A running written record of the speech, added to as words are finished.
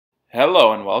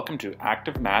Hello and welcome to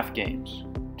Active Math Games.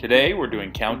 Today we're doing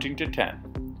counting to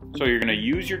 10. So you're going to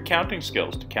use your counting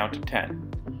skills to count to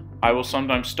 10. I will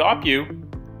sometimes stop you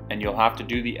and you'll have to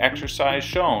do the exercise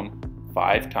shown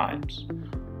 5 times.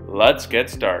 Let's get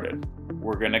started.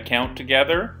 We're going to count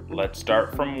together. Let's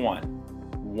start from 1.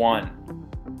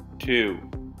 1,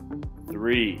 2,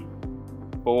 3,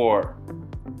 4,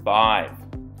 5.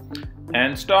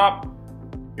 And stop.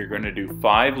 You're going to do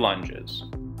 5 lunges.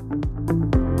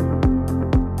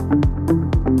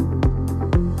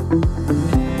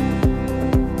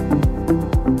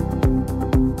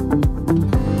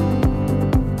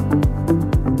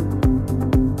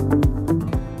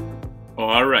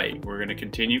 Alright, we're going to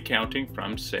continue counting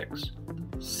from 6.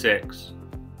 6,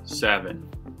 7,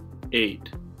 8,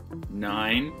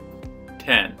 9,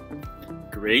 10.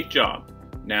 Great job.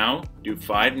 Now do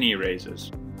 5 knee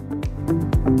raises.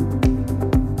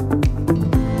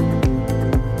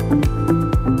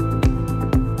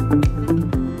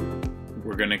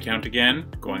 We're going to count again,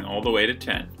 going all the way to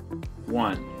 10.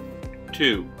 1,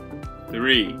 2,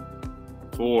 3,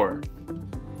 4,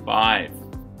 5,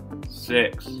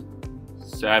 6,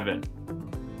 7,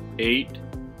 8,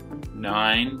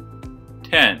 9,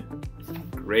 10.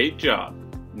 Great job.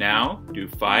 Now do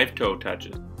 5 toe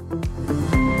touches.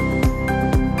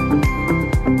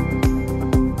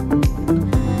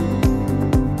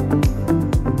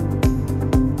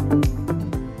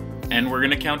 And we're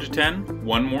going to count to 10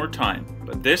 one more time,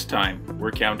 but this time we're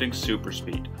counting super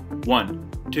speed.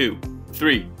 1, 2,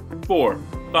 3, 4,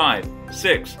 5,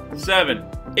 6, 7,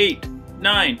 8,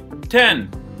 9,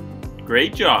 10.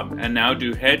 Great job. And now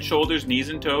do head, shoulders, knees,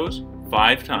 and toes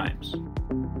 5 times.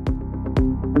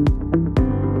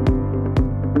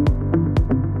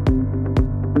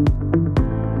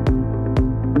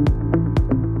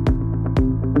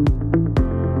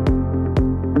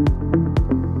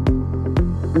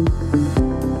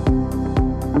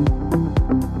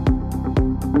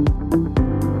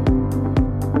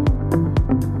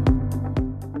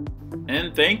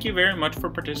 Thank you very much for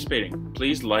participating.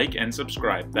 Please like and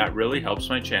subscribe. That really helps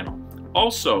my channel.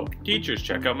 Also, teachers,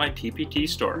 check out my TPT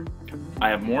store. I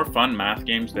have more fun math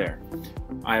games there.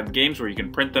 I have games where you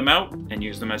can print them out and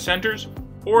use them as centers,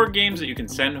 or games that you can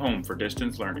send home for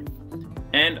distance learning.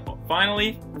 And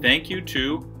finally, thank you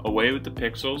to Away with the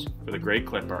Pixels for the great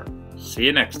clip art. See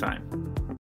you next time.